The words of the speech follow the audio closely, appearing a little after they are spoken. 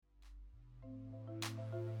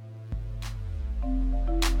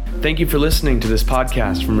Thank you for listening to this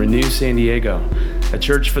podcast from Renew San Diego, a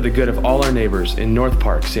church for the good of all our neighbors in North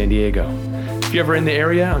Park, San Diego. If you're ever in the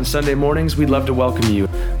area on Sunday mornings, we'd love to welcome you.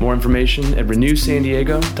 More information at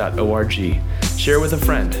renewsandiego.org. Share with a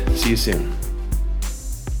friend. See you soon.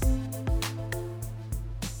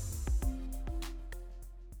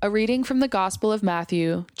 A reading from the Gospel of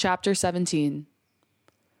Matthew, chapter 17.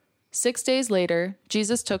 6 days later,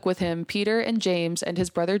 Jesus took with him Peter and James and his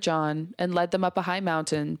brother John and led them up a high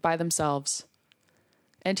mountain by themselves.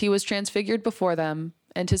 And he was transfigured before them,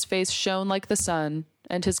 and his face shone like the sun,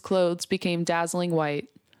 and his clothes became dazzling white.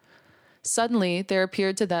 Suddenly there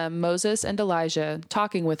appeared to them Moses and Elijah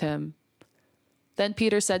talking with him. Then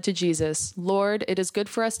Peter said to Jesus, "Lord, it is good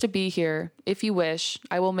for us to be here. If you wish,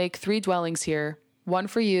 I will make 3 dwellings here, one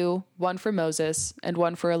for you, one for Moses, and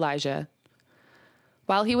one for Elijah."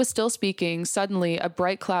 While he was still speaking, suddenly a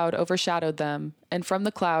bright cloud overshadowed them, and from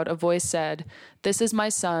the cloud a voice said, "This is my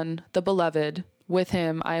son, the beloved. With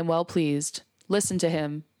him I am well pleased. Listen to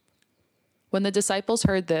him." When the disciples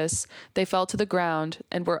heard this, they fell to the ground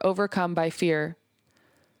and were overcome by fear.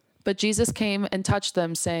 But Jesus came and touched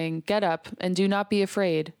them, saying, "Get up and do not be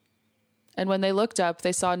afraid." And when they looked up,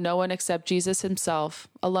 they saw no one except Jesus himself,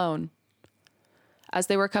 alone. As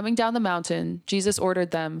they were coming down the mountain, Jesus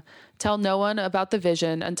ordered them, "Tell no one about the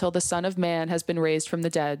vision until the Son of Man has been raised from the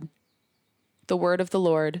dead." The word of the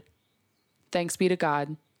Lord. Thanks be to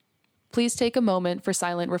God. Please take a moment for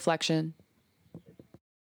silent reflection.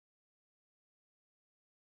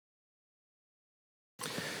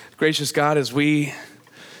 Gracious God, as we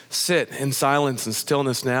sit in silence and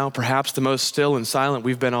stillness now, perhaps the most still and silent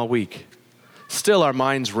we've been all week. Still our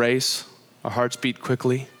minds race, our hearts beat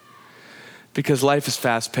quickly, because life is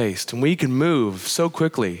fast-paced and we can move so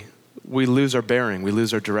quickly, we lose our bearing, we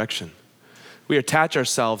lose our direction. We attach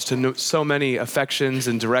ourselves to so many affections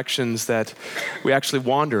and directions that we actually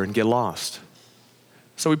wander and get lost.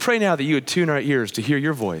 So we pray now that you would tune our ears to hear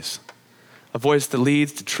your voice, a voice that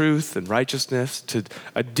leads to truth and righteousness, to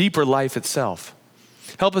a deeper life itself.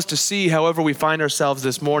 Help us to see, however we find ourselves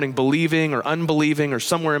this morning, believing or unbelieving or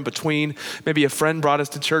somewhere in between. Maybe a friend brought us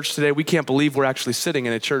to church today. We can't believe we're actually sitting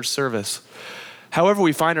in a church service. However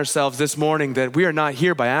we find ourselves this morning, that we are not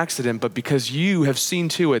here by accident, but because you have seen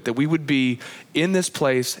to it that we would be in this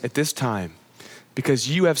place at this time, because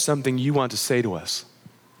you have something you want to say to us.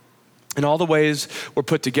 In all the ways we're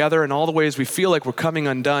put together, in all the ways we feel like we're coming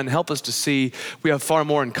undone, help us to see we have far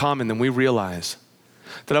more in common than we realize.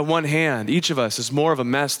 That on one hand, each of us is more of a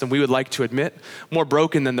mess than we would like to admit, more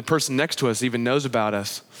broken than the person next to us even knows about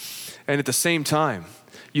us. And at the same time,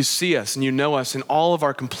 you see us and you know us in all of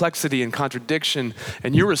our complexity and contradiction,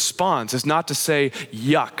 and your response is not to say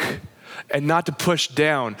yuck and not to push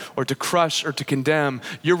down or to crush or to condemn.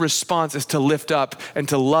 Your response is to lift up and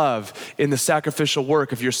to love in the sacrificial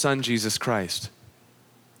work of your Son, Jesus Christ.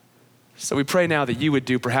 So we pray now that you would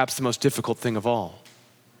do perhaps the most difficult thing of all,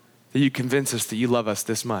 that you convince us that you love us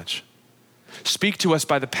this much. Speak to us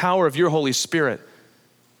by the power of your Holy Spirit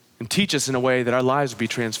and teach us in a way that our lives will be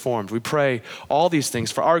transformed. We pray all these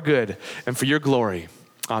things for our good and for your glory.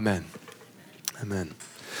 Amen. Amen.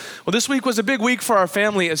 Well, this week was a big week for our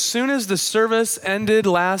family. As soon as the service ended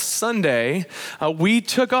last Sunday, we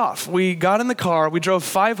took off. We got in the car. We drove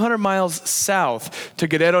 500 miles south to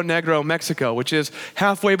Guerrero Negro, Mexico, which is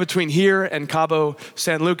halfway between here and Cabo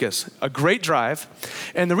San Lucas. A great drive.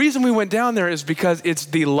 And the reason we went down there is because it's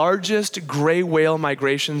the largest gray whale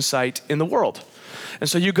migration site in the world. And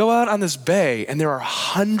so you go out on this bay and there are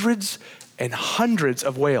hundreds and hundreds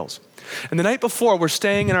of whales. And the night before, we're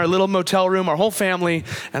staying in our little motel room, our whole family,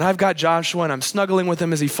 and I've got Joshua, and I'm snuggling with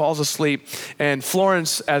him as he falls asleep. And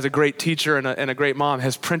Florence, as a great teacher and a great mom,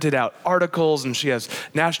 has printed out articles, and she has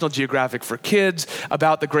National Geographic for Kids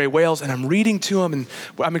about the gray whales. And I'm reading to him, and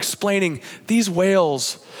I'm explaining, these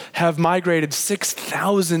whales have migrated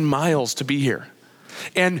 6,000 miles to be here.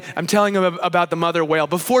 And I'm telling him about the mother whale.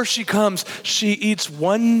 Before she comes, she eats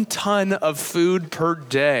 1 ton of food per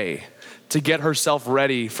day to get herself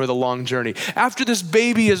ready for the long journey. After this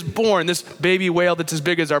baby is born, this baby whale that's as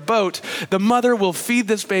big as our boat, the mother will feed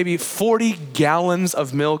this baby 40 gallons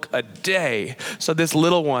of milk a day, so this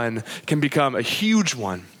little one can become a huge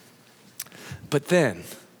one. But then,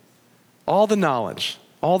 all the knowledge,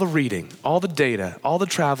 all the reading, all the data, all the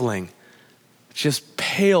traveling just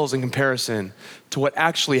pales in comparison to what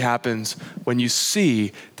actually happens when you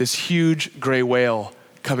see this huge gray whale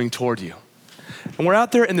coming toward you. And we're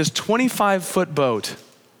out there in this 25-foot boat,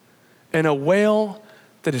 and a whale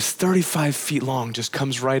that is 35 feet long just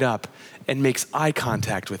comes right up and makes eye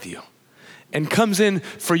contact with you. and comes in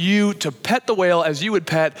for you to pet the whale as you would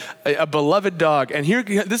pet a beloved dog. And here,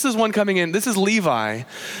 this is one coming in. This is Levi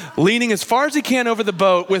leaning as far as he can over the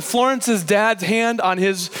boat with Florence's dad's hand on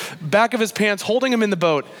his back of his pants, holding him in the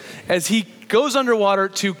boat as he goes underwater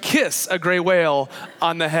to kiss a gray whale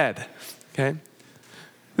on the head, okay?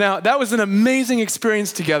 Now, that was an amazing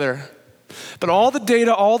experience together. But all the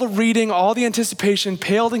data, all the reading, all the anticipation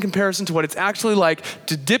paled in comparison to what it's actually like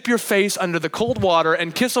to dip your face under the cold water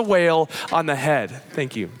and kiss a whale on the head.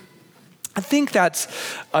 Thank you. I think that's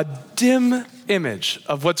a dim image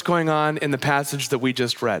of what's going on in the passage that we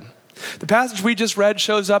just read. The passage we just read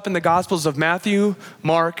shows up in the Gospels of Matthew,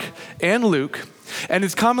 Mark, and Luke, and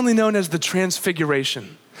it's commonly known as the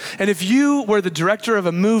Transfiguration. And if you were the director of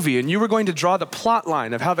a movie and you were going to draw the plot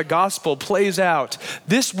line of how the gospel plays out,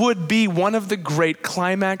 this would be one of the great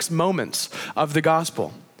climax moments of the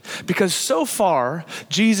gospel. Because so far,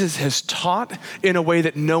 Jesus has taught in a way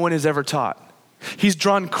that no one has ever taught. He's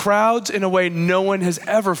drawn crowds in a way no one has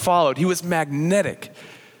ever followed. He was magnetic.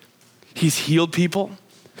 He's healed people.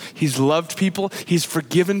 He's loved people. He's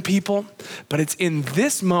forgiven people. But it's in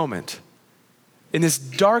this moment, in this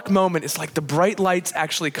dark moment, it's like the bright lights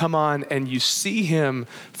actually come on and you see him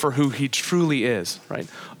for who he truly is, right?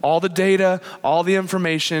 All the data, all the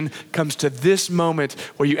information comes to this moment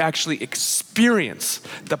where you actually experience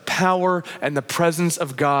the power and the presence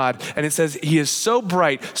of God. And it says he is so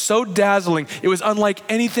bright, so dazzling. It was unlike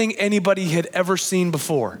anything anybody had ever seen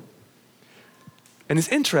before. And it's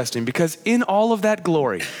interesting because in all of that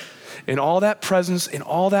glory, in all that presence, in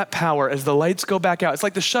all that power, as the lights go back out, it's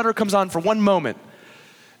like the shutter comes on for one moment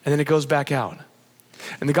and then it goes back out.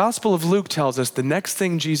 And the Gospel of Luke tells us the next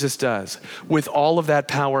thing Jesus does with all of that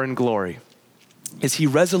power and glory is he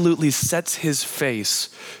resolutely sets his face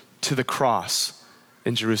to the cross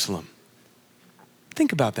in Jerusalem.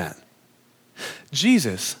 Think about that.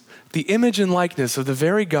 Jesus, the image and likeness of the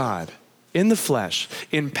very God, in the flesh,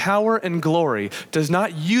 in power and glory, does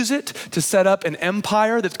not use it to set up an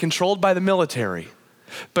empire that's controlled by the military,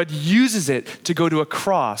 but uses it to go to a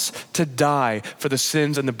cross to die for the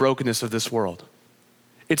sins and the brokenness of this world.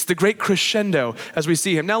 It's the great crescendo as we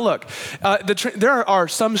see him. Now look, there are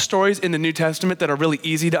some stories in the New Testament that are really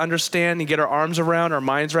easy to understand and get our arms around, our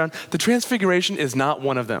minds around. The Transfiguration is not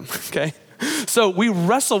one of them, okay? So we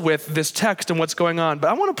wrestle with this text and what's going on, but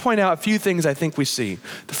I want to point out a few things I think we see.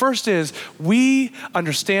 The first is we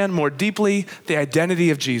understand more deeply the identity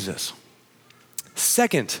of Jesus.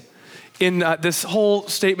 Second, in this whole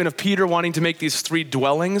statement of Peter wanting to make these three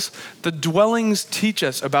dwellings, the dwellings teach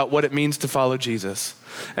us about what it means to follow Jesus.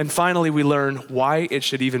 And finally, we learn why it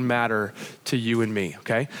should even matter to you and me,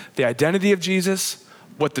 okay? The identity of Jesus,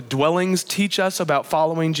 what the dwellings teach us about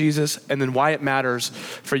following Jesus, and then why it matters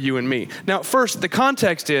for you and me. Now, first, the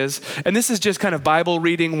context is, and this is just kind of Bible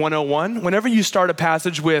reading 101, whenever you start a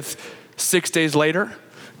passage with 6 days later,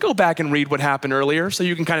 go back and read what happened earlier so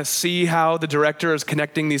you can kind of see how the director is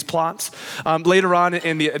connecting these plots. Later on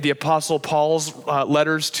in the Apostle Paul's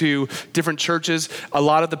letters to different churches, a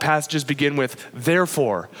lot of the passages begin with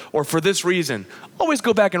therefore, or for this reason. Always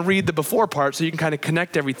go back and read the before part so you can kind of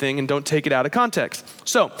connect everything and don't take it out of context.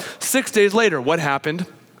 So 6 days later, what happened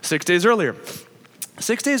 6 days earlier?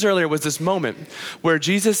 6 days earlier was this moment where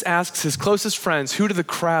Jesus asks his closest friends, who do the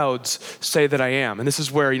crowds say that I am? And this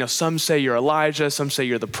is where, some say you're Elijah, some say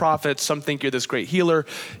you're the prophet, some think you're this great healer.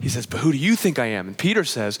 He says, but who do you think I am? And Peter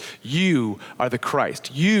says, you are the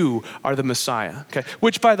Christ. You are the Messiah. Okay.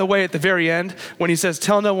 Which, by the way, at the very end, when he says,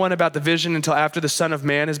 tell no one about the vision until after the Son of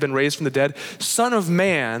Man has been raised from the dead, Son of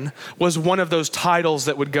Man was one of those titles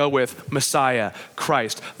that would go with Messiah,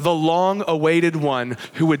 Christ, the long-awaited one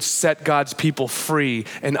who would set God's people free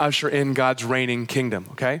and usher in God's reigning kingdom,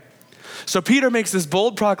 okay? So Peter makes this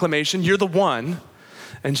bold proclamation, you're the one,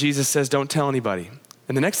 and Jesus says, don't tell anybody.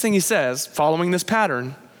 And the next thing he says, following this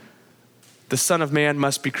pattern, the Son of Man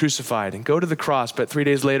must be crucified and go to the cross, but 3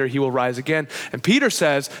 days later he will rise again. And Peter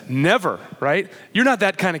says, never, right? You're not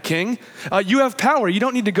that kind of king. You have power. You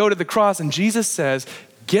don't need to go to the cross. And Jesus says,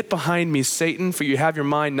 get behind me, Satan, for you have your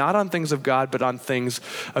mind not on things of God, but on things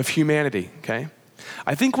of humanity, okay?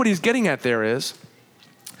 I think what he's getting at there is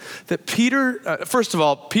that Peter, first of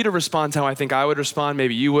all, Peter responds how I think I would respond.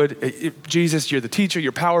 Maybe you would. Jesus, you're the teacher.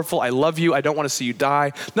 You're powerful. I love you. I don't want to see you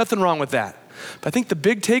die. Nothing wrong with that. But I think the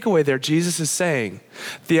big takeaway there, Jesus is saying,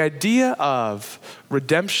 the idea of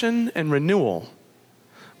redemption and renewal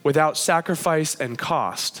without sacrifice and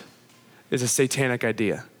cost is a satanic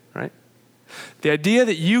idea, right? The idea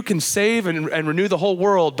that you can save and renew the whole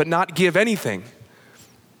world but not give anything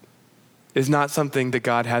is not something that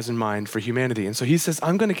God has in mind for humanity. And so he says,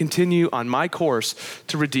 I'm going to continue on my course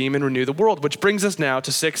to redeem and renew the world, which brings us now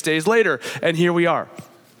to 6 days later. And here we are.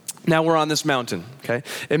 Now we're on this mountain, okay?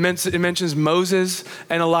 It mentions Moses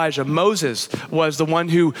and Elijah. Moses was the one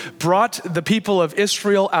who brought the people of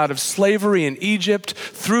Israel out of slavery in Egypt,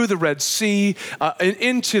 through the Red Sea,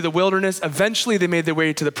 into the wilderness. Eventually they made their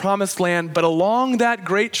way to the promised land. But along that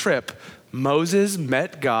great trip, Moses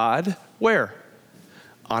met God where?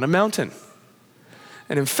 On a mountain.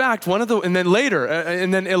 And in fact, and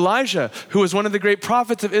then Elijah, who was one of the great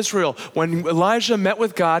prophets of Israel, when Elijah met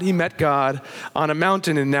with God, he met God on a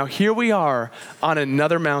mountain. And now here we are on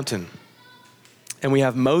another mountain. And we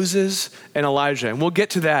have Moses and Elijah. And we'll get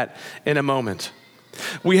to that in a moment.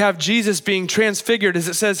 We have Jesus being transfigured, as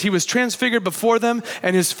it says, he was transfigured before them,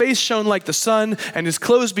 and his face shone like the sun, and his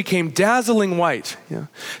clothes became dazzling white. Yeah.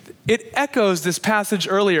 It echoes this passage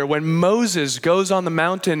earlier when Moses goes on the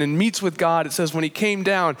mountain and meets with God. It says when he came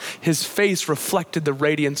down, his face reflected the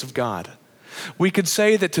radiance of God. We could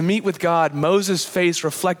say that to meet with God, Moses' face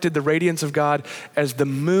reflected the radiance of God as the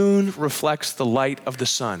moon reflects the light of the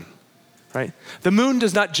sun. Right? The moon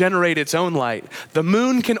does not generate its own light. The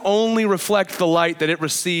moon can only reflect the light that it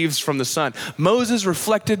receives from the sun. Moses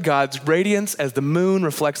reflected God's radiance as the moon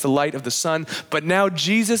reflects the light of the sun, but now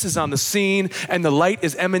Jesus is on the scene and the light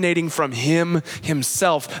is emanating from him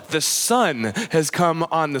himself. The sun has come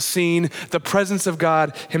on the scene, the presence of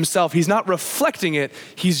God himself. He's not reflecting it,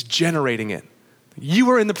 he's generating it. You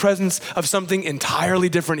are in the presence of something entirely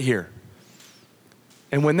different here.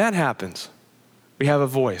 And when that happens, we have a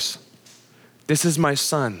voice. This is my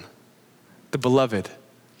son, the beloved.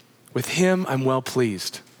 With him, I'm well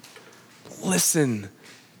pleased. Listen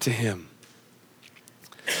to him.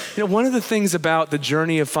 You know, one of the things about the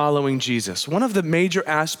journey of following Jesus, one of the major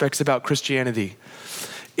aspects about Christianity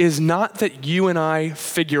is not that you and I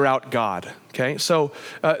figure out God, okay? So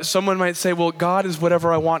someone might say, well, God is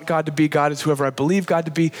whatever I want God to be. God is whoever I believe God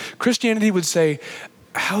to be. Christianity would say,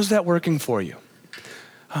 how's that working for you?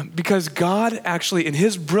 Because God actually, in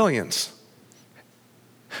his brilliance,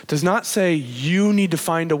 does not say you need to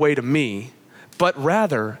find a way to me, but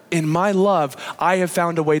rather in my love, I have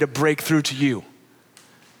found a way to break through to you.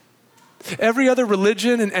 Every other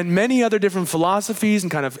religion and many other different philosophies and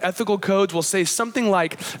kind of ethical codes will say something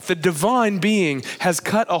like the divine being has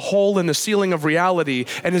cut a hole in the ceiling of reality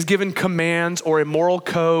and has given commands or a moral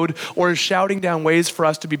code or is shouting down ways for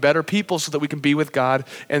us to be better people so that we can be with God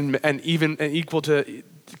and equal to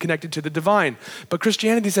connected to the divine. But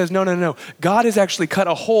Christianity says, no. God has actually cut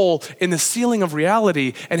a hole in the ceiling of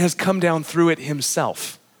reality and has come down through it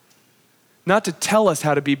himself. Not to tell us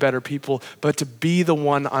how to be better people, but to be the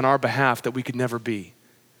one on our behalf that we could never be.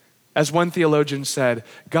 As one theologian said,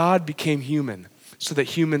 God became human so that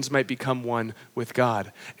humans might become one with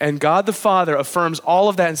God. And God the Father affirms all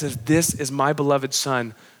of that and says, this is my beloved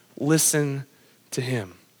son. Listen to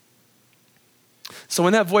him. So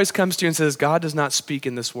when that voice comes to you and says, God does not speak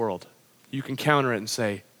in this world, you can counter it and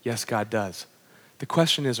say, yes, God does. The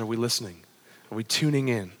question is, are we listening? Are we tuning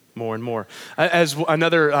in more and more? As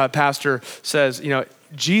another pastor says,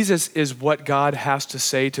 Jesus is what God has to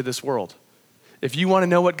say to this world. If you want to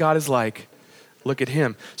know what God is like, look at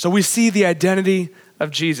him. So we see the identity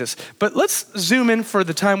of Jesus. But let's zoom in for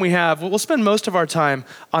the time we have. We'll spend most of our time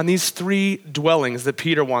on these 3 dwellings that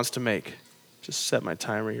Peter wants to make. Just set my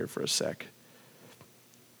timer here for a sec.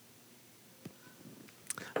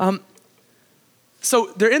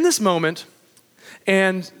 So they're in this moment,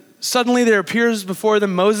 and suddenly there appears before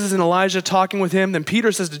them Moses and Elijah talking with him. Then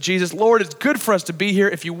Peter says to Jesus, Lord, it's good for us to be here.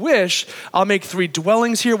 If you wish, I'll make 3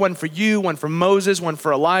 dwellings here, one for you, one for Moses, one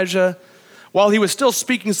for Elijah. While he was still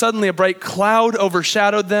speaking, suddenly a bright cloud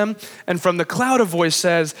overshadowed them, and from the cloud a voice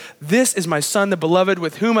says, this is my son, the beloved,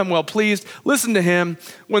 with whom I'm well pleased. Listen to him.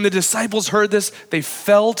 When the disciples heard this, they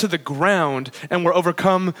fell to the ground and were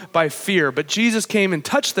overcome by fear. But Jesus came and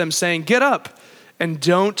touched them, saying, get up and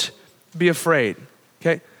don't be afraid.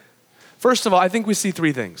 Okay? First of all, I think we see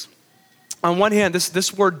 3 things. On one hand,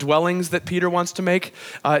 this word dwellings that Peter wants to make,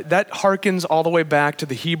 that harkens all the way back to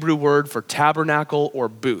the Hebrew word for tabernacle or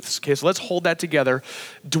booths. Okay, so let's hold that together.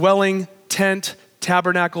 Dwelling, tent,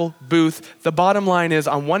 tabernacle, booth. The bottom line is,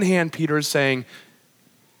 on one hand, Peter is saying,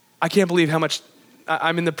 I can't believe how much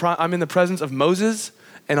I'm in the presence of Moses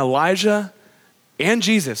and Elijah and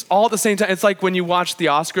Jesus all at the same time. It's like when you watch the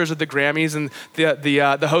Oscars or the Grammys and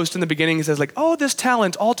the host in the beginning, he says like, oh, this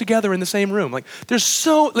talent all together in the same room. Like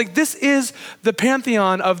this is the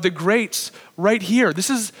pantheon of the greats right here.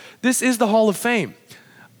 This is the Hall of Fame.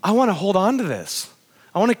 I want to hold on to this.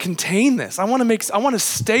 I want to contain this. I want to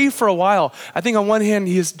stay for a while. I think on one hand,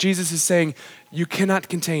 Jesus is saying, you cannot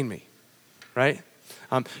contain me. right?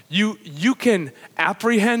 You can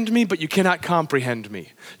apprehend me, but you cannot comprehend me.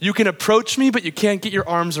 You can approach me, but you can't get your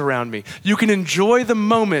arms around me. You can enjoy the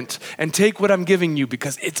moment and take what I'm giving you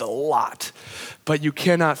because it's a lot, but you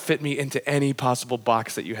cannot fit me into any possible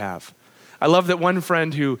box that you have. I love that one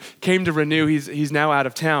friend who came to Renew, he's now out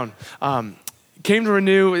of town, came to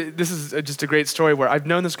Renew. This is just a great story where I've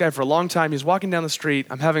known this guy for a long time. He's walking down the street.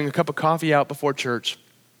 I'm having a cup of coffee out before church.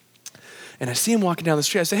 And I see him walking down the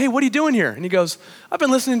street. I say, hey, what are you doing here? And he goes, I've been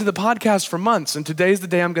listening to the podcast for months, and today's the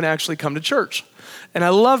day I'm going to actually come to church. And I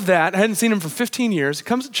love that. I hadn't seen him for 15 years. He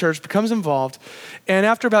comes to church, becomes involved. And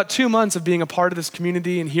after about 2 months of being a part of this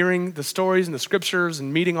community and hearing the stories and the scriptures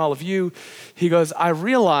and meeting all of you, he goes, I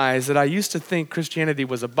realized that I used to think Christianity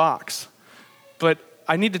was a box, but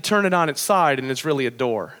I need to turn it on its side, and it's really a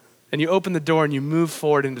door. And you open the door and you move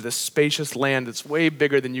forward into this spacious land that's way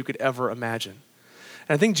bigger than you could ever imagine.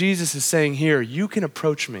 And I think Jesus is saying here, you can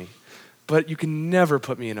approach me, but you can never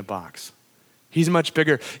put me in a box. He's much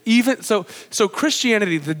bigger. Even so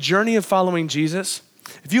Christianity, the journey of following Jesus,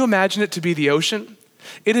 if you imagine it to be the ocean,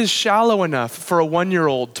 it is shallow enough for a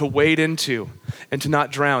 1-year-old to wade into and to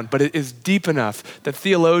not drown, but it is deep enough that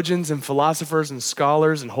theologians and philosophers and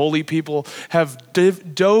scholars and holy people have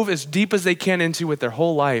dove as deep as they can into with their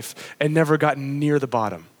whole life and never gotten near the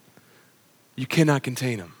bottom. You cannot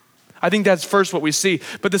contain them. I think that's first what we see.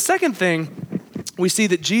 But the second thing, we see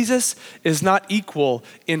that Jesus is not equal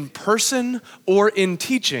in person or in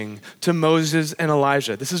teaching to Moses and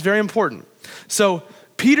Elijah. This is very important. So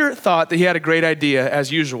Peter thought that he had a great idea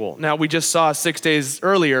as usual. Now we just saw 6 days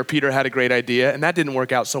earlier, Peter had a great idea and that didn't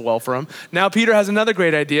work out so well for him. Now Peter has another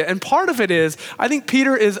great idea. And part of it is, I think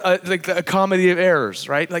Peter is like a comedy of errors,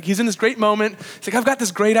 right? Like he's in this great moment. He's like, I've got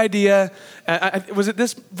this great idea. Was it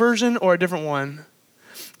this version or a different one?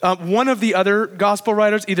 One of the other gospel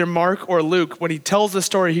writers, either Mark or Luke, when he tells the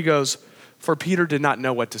story, he goes, for Peter did not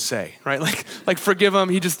know what to say, right? Like forgive him,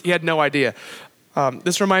 he had no idea.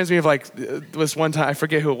 This reminds me of this one time, I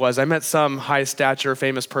forget who it was. I met some high stature,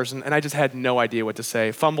 famous person, and I just had no idea what to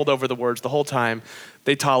say. Fumbled over the words the whole time.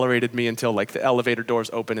 They tolerated me until the elevator doors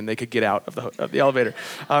opened and they could get out of the elevator.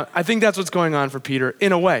 I think that's what's going on for Peter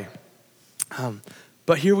in a way.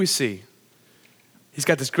 But here we see, he's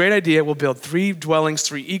got this great idea. We'll build 3 dwellings,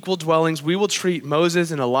 3 equal dwellings. We will treat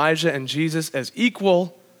Moses and Elijah and Jesus as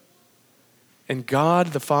equal. And God,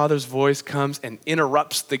 the Father's voice comes and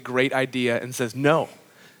interrupts the great idea and says, no,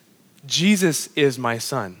 Jesus is my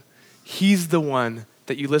son. He's the one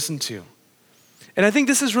that you listen to. And I think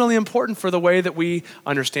this is really important for the way that we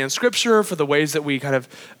understand Scripture, for the ways that we kind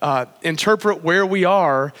of interpret where we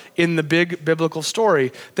are in the big biblical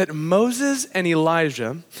story, that Moses and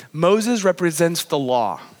Elijah, Moses represents the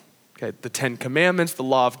law. Okay, the 10 Commandments, the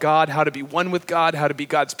law of God, how to be one with God, how to be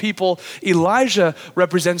God's people. Elijah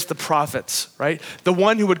represents the prophets, right? The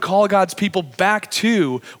one who would call God's people back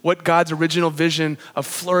to what God's original vision of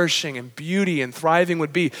flourishing and beauty and thriving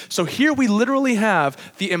would be. So here we literally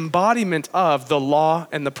have the embodiment of the law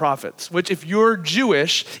and the prophets, which if you're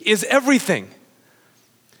Jewish is everything.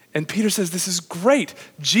 And Peter says, this is great.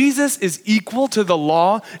 Jesus is equal to the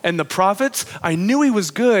law and the prophets. I knew he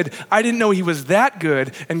was good. I didn't know he was that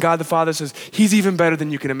good. And God the Father says, he's even better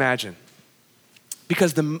than you can imagine.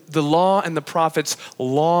 Because the law and the prophets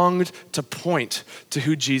longed to point to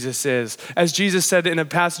who Jesus is. As Jesus said in a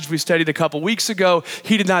passage we studied a couple weeks ago,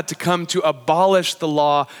 he did not come to abolish the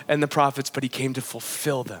law and the prophets, but he came to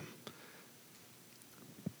fulfill them.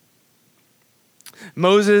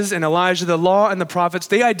 Moses and Elijah, the law and the prophets,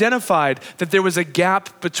 they identified that there was a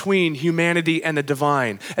gap between humanity and the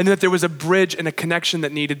divine, and that there was a bridge and a connection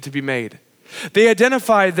that needed to be made. They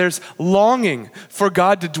identified there's longing for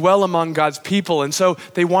God to dwell among God's people, and so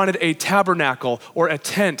they wanted a tabernacle or a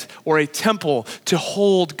tent or a temple to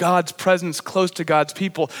hold God's presence close to God's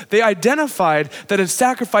people. They identified that a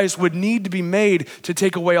sacrifice would need to be made to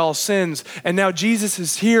take away all sins, and now Jesus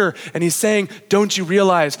is here and he's saying, don't you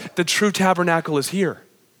realize the true tabernacle is here?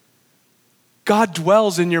 God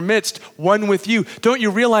dwells in your midst, one with you. Don't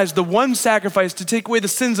you realize the one sacrifice to take away the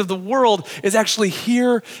sins of the world is actually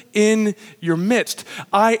here in your midst?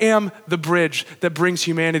 I am the bridge that brings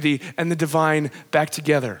humanity and the divine back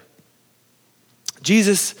together.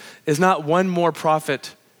 Jesus is not one more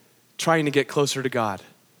prophet trying to get closer to God.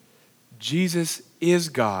 Jesus is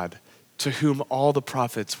God to whom all the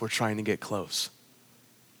prophets were trying to get close.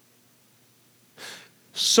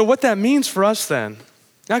 So what that means for us then,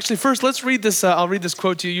 actually, first, let's read this. I'll read this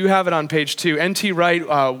quote to you. You have it on page 2. N.T. Wright,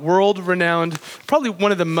 world-renowned, probably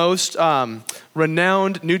one of the most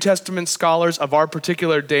renowned New Testament scholars of our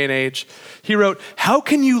particular day and age. He wrote, how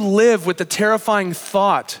can you live with the terrifying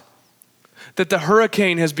thought that the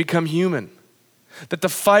hurricane has become human? that the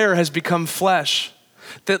fire has become flesh,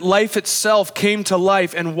 that life itself came to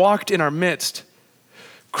life and walked in our midst.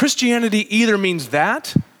 Christianity either means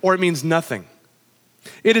that or it means nothing.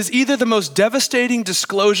 It is either the most devastating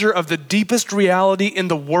disclosure of the deepest reality in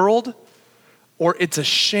the world, or it's a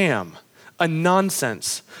sham, a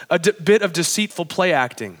nonsense, a bit of deceitful play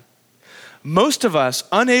acting. Most of us,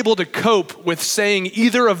 unable to cope with saying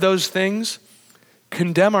either of those things,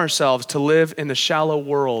 condemn ourselves to live in the shallow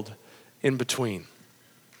world in between.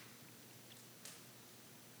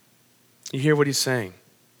 You hear what he's saying?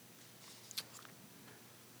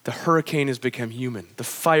 The hurricane has become human. The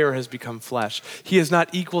fire has become flesh. He is not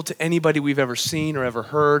equal to anybody we've ever seen or ever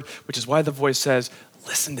heard, which is why the voice says,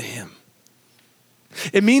 listen to him.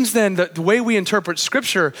 It means then that the way we interpret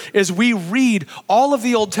Scripture is we read all of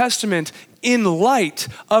the Old Testament in light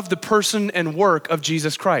of the person and work of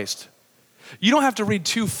Jesus Christ. You don't have to read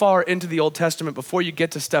too far into the Old Testament before you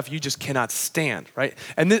get to stuff you just cannot stand, right?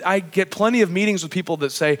 And I get plenty of meetings with people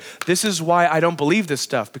that say, this is why I don't believe this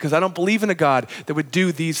stuff, because I don't believe in a God that would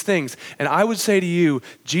do these things. And I would say to you,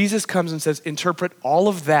 Jesus comes and says, interpret all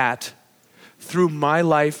of that through my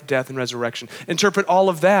life, death, and resurrection. Interpret all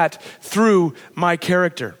of that through my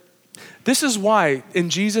character. This is why in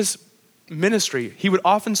Jesus' ministry, he would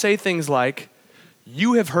often say things like,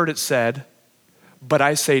 you have heard it said, but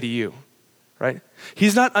I say to you. Right?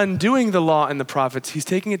 He's not undoing the law and the prophets. He's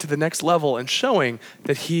taking it to the next level and showing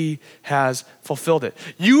that he has fulfilled it.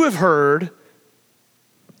 You have heard,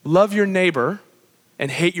 love your neighbor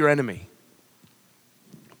and hate your enemy.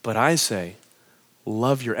 But I say,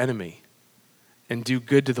 love your enemy and do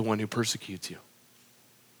good to the one who persecutes you.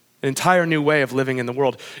 An entire new way of living in the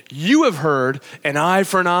world. You have heard an eye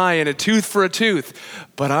for an eye and a tooth for a tooth.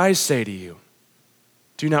 But I say to you,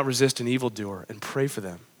 do not resist an evildoer and pray for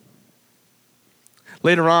them.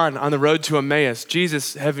 Later on the road to Emmaus,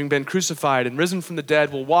 Jesus, having been crucified and risen from the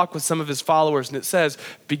dead, will walk with some of his followers. And it says,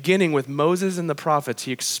 beginning with Moses and the prophets,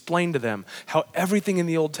 he explained to them how everything in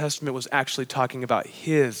the Old Testament was actually talking about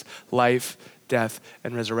his life, death,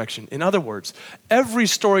 and resurrection. In other words, every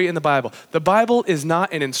story in the Bible is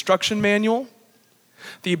not an instruction manual.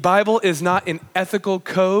 The Bible is not an ethical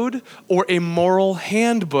code or a moral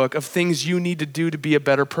handbook of things you need to do to be a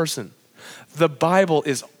better person. The Bible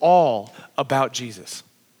is all about Jesus.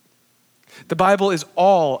 The Bible is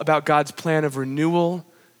all about God's plan of renewal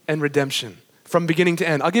and redemption from beginning to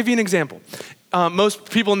end. I'll give you an example.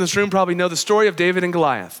 Most people in this room probably know the story of David and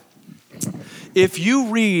Goliath. If you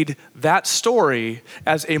read that story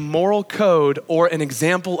as a moral code or an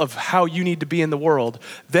example of how you need to be in the world,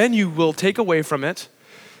 then you will take away from it,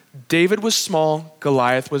 David was small,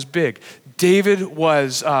 Goliath was big. David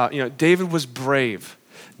was brave.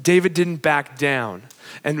 David didn't back down.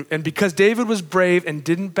 And because David was brave and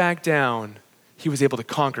didn't back down, he was able to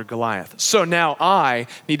conquer Goliath. So now I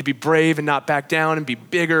need to be brave and not back down and be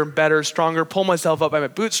bigger, better, stronger, pull myself up by my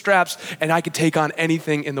bootstraps, and I can take on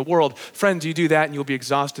anything in the world. Friends, you do that and you'll be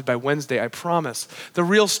exhausted by Wednesday, I promise. The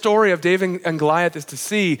real story of David and Goliath is to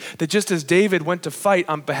see that just as David went to fight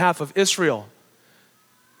on behalf of Israel,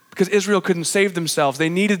 because Israel couldn't save themselves. They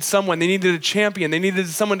needed someone. They needed a champion. They needed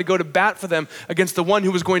someone to go to bat for them against the one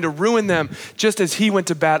who was going to ruin them. Just as he went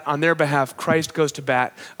to bat on their behalf, Christ goes to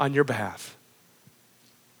bat on your behalf.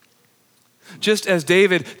 Just as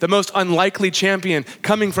David, the most unlikely champion,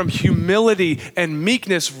 coming from humility and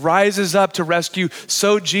meekness, rises up to rescue,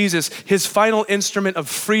 so Jesus, his final instrument of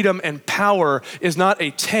freedom and power, is not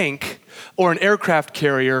a tank or an aircraft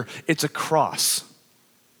carrier, it's a cross.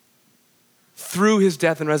 Through his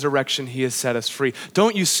death and resurrection, he has set us free.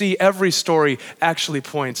 Don't you see, every story actually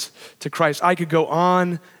points to Christ. I could go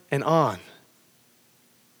on and on.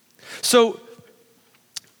 So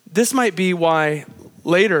this might be why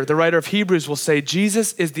later the writer of Hebrews will say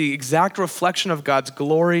Jesus is the exact reflection of God's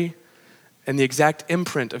glory and the exact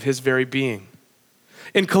imprint of his very being.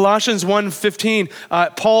 In Colossians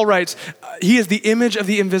 1:15, Paul writes, he is the image of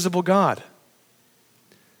the invisible God.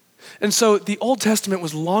 And so the Old Testament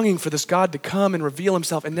was longing for this God to come and reveal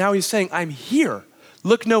himself. And now he's saying, I'm here.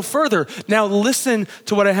 Look no further. Now listen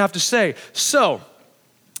to what I have to say. So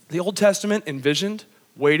the Old Testament envisioned,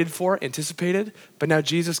 waited for, anticipated, but now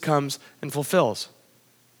Jesus comes and fulfills.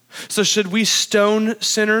 So should we stone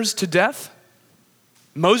sinners to death?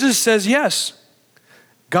 Moses says yes.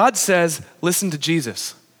 God says, listen to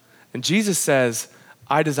Jesus. And Jesus says,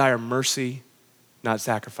 I desire mercy, not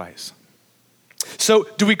sacrifice. So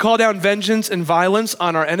do we call down vengeance and violence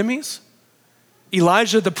on our enemies?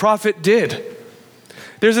 Elijah the prophet did.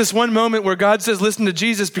 There's this one moment where God says, listen to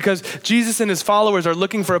Jesus, because Jesus and his followers are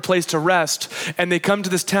looking for a place to rest, and they come to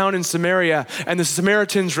this town in Samaria, and the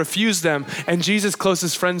Samaritans refuse them, and Jesus'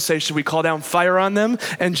 closest friends say, should we call down fire on them?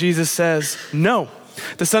 And Jesus says, no,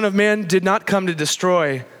 the Son of Man did not come to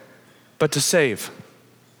destroy, but to save.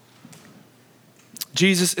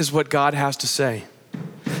 Jesus is what God has to say.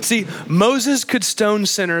 See, Moses could stone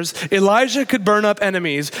sinners, Elijah could burn up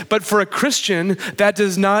enemies, but for a Christian, that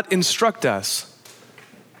does not instruct us.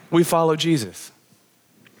 We follow Jesus.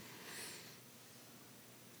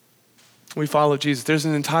 We follow Jesus. There's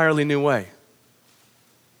an entirely new way.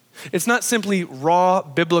 It's not simply raw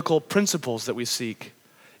biblical principles that we seek.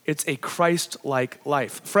 It's a Christ-like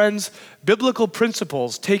life. Friends, biblical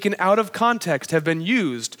principles taken out of context have been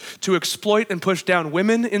used to exploit and push down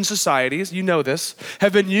women in societies, you know this,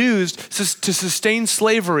 have been used to sustain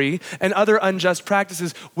slavery and other unjust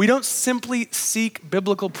practices. We don't simply seek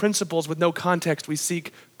biblical principles with no context. We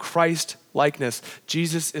seek Christ-likeness.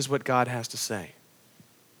 Jesus is what God has to say.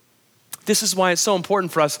 This is why it's so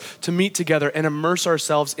important for us to meet together and immerse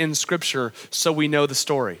ourselves in Scripture so we know the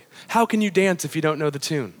story. How can you dance if you don't know the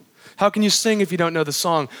tune? How can you sing if you don't know the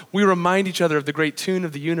song? We remind each other of the great tune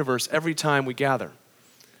of the universe every time we gather.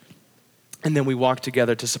 And then we walk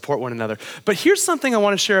together to support one another. But here's something I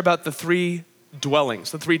want to share about the three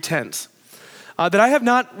dwellings, the three tents, that I have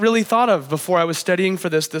not really thought of before I was studying for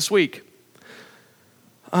this week.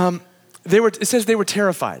 It says they were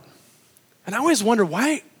terrified. And I always wonder,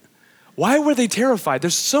 why were they terrified?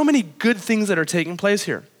 There's so many good things that are taking place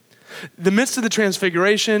here. The midst of the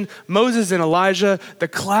Transfiguration, Moses and Elijah, the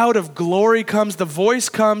cloud of glory comes, the voice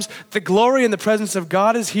comes, the glory and the presence of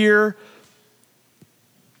God is here.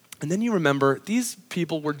 And then you remember, these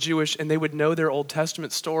people were Jewish and they would know their Old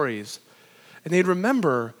Testament stories. And they'd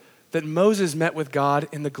remember that Moses met with God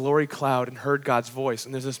in the glory cloud and heard God's voice.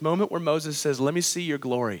 And there's this moment where Moses says, let me see your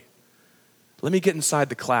glory. Let me get inside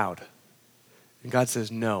the cloud. And God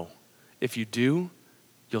says, no. If you do,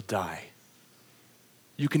 you'll die.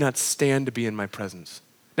 You cannot stand to be in my presence.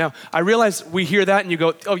 Now, I realize we hear that and you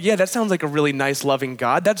go, oh yeah, that sounds like a really nice, loving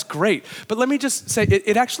God. That's great. But let me just say,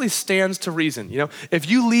 it actually stands to reason. You know, if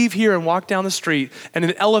you leave here and walk down the street and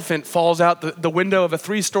an elephant falls out the window of a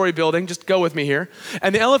 3-story building, just go with me here,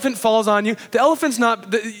 and the elephant falls on you, the elephant's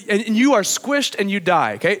not, and you are squished and you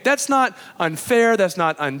die, okay? That's not unfair, that's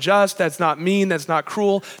not unjust, that's not mean, that's not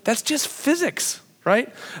cruel. That's just physics.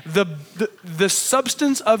 Right? The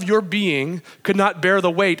substance of your being could not bear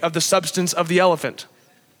the weight of the substance of the elephant,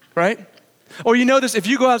 right? Or you know this, if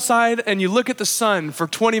you go outside and you look at the sun for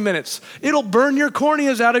 20 minutes, it'll burn your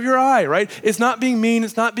corneas out of your eye, right? It's not being mean,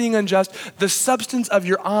 it's not being unjust. The substance of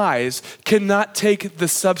your eyes cannot take the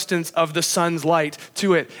substance of the sun's light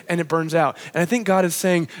to it, and it burns out. And I think God is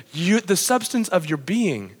saying, the substance of your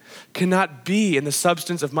being cannot be in the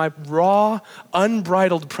substance of my raw,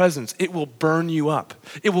 unbridled presence. It will burn you up.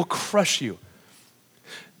 It will crush you.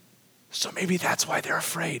 So maybe that's why they're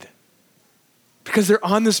afraid. Because they're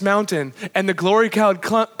on this mountain and the glory cloud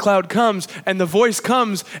comes and the voice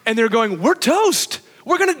comes and they're going, we're toast.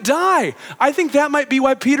 We're going to die. I think that might be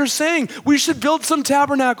why Peter's saying we should build some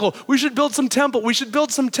tabernacle. We should build some temple. We should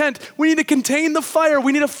build some tent. We need to contain the fire.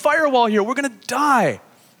 We need a firewall here. We're going to die.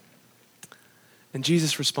 And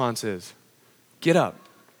Jesus' response is, get up.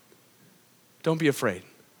 Don't be afraid.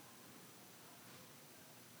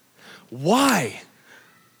 Why?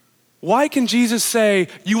 Why can Jesus say,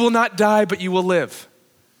 you will not die, but you will live?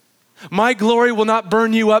 My glory will not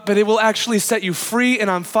burn you up, but it will actually set you free and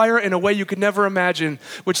on fire in a way you could never imagine,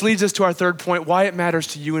 which leads us to our third point, why it matters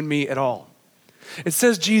to you and me at all. It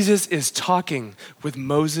says Jesus is talking with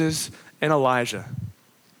Moses and Elijah.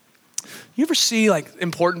 You ever see like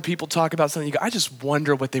important people talk about something, you go, I just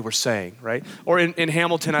wonder what they were saying, right? Or in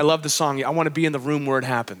Hamilton, I love the song, I want to be in the room where it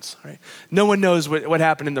happens, right? No one knows what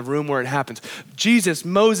happened in the room where it happens. Jesus,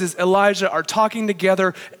 Moses, Elijah are talking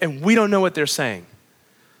together and we don't know what they're saying.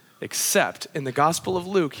 Except in the Gospel of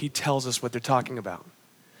Luke, he tells us what they're talking about.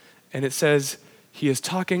 And it says he is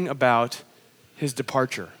talking about his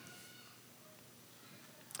departure.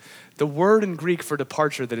 The word in Greek for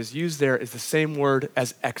departure that is used there is the same word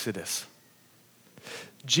as exodus.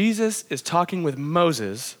 Jesus is talking with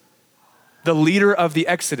Moses, the leader of the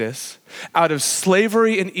Exodus, out of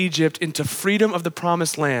slavery in Egypt into freedom of the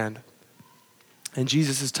promised land. And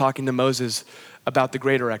Jesus is talking to Moses about the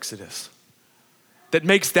greater Exodus that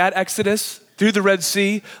makes that Exodus through the Red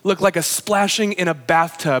Sea look like a splashing in a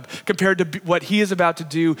bathtub compared to what he is about to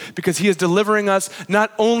do, because he is delivering us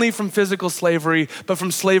not only from physical slavery, but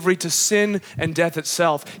from slavery to sin and death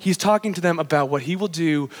itself. He's talking to them about what he will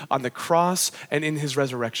do on the cross and in his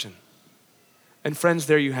resurrection. And friends,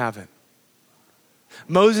 there you have it.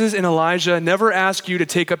 Moses and Elijah never ask you to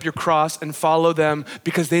take up your cross and follow them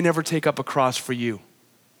because they never take up a cross for you.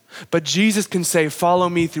 But Jesus can say, follow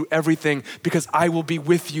me through everything because I will be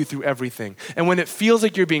with you through everything. And when it feels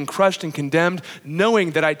like you're being crushed and condemned,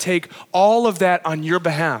 knowing that I take all of that on your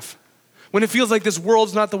behalf. When it feels like this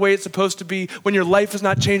world's not the way it's supposed to be, when your life is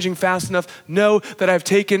not changing fast enough, know that I've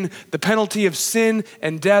taken the penalty of sin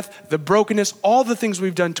and death, the brokenness, all the things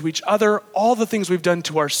we've done to each other, all the things we've done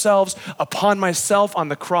to ourselves, upon myself on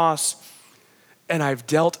the cross, and I've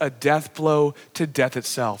dealt a death blow to death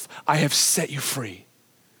itself. I have set you free.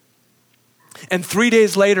 And 3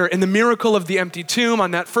 days later, in the miracle of the empty tomb,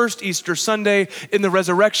 on that first Easter Sunday, in the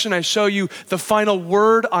resurrection, I show you the final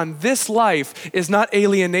word on this life is not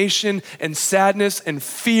alienation and sadness and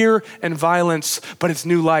fear and violence, but it's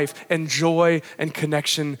new life and joy and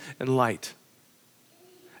connection and light.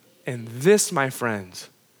 And this, my friends,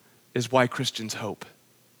 is why Christians hope.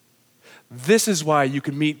 This is why you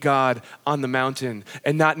can meet God on the mountain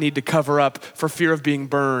and not need to cover up for fear of being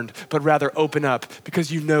burned, but rather open up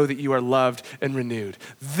because you know that you are loved and renewed.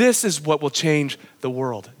 This is what will change the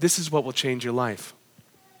world. This is what will change your life.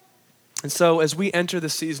 And so as we enter the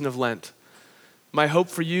season of Lent, my hope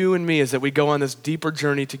for you and me is that we go on this deeper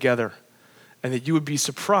journey together and that you would be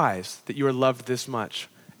surprised that you are loved this much.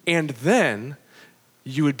 And then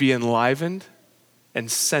you would be enlivened and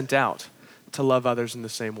sent out to love others in the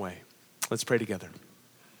same way. Let's pray together.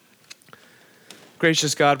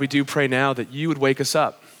 Gracious God, we do pray now that you would wake us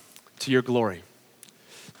up to your glory.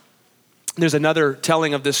 There's another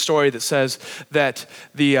telling of this story that says that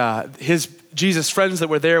Jesus' friends that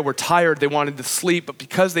were there were tired, they wanted to sleep, but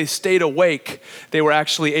because they stayed awake, they were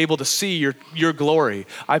actually able to see your glory.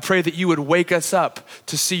 I pray that you would wake us up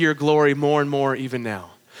to see your glory more and more even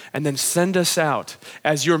now. And then send us out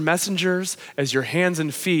as your messengers, as your hands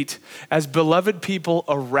and feet, as beloved people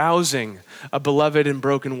arousing a beloved and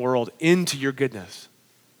broken world into your goodness.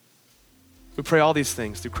 We pray all these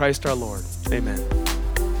things through Christ our Lord. Amen.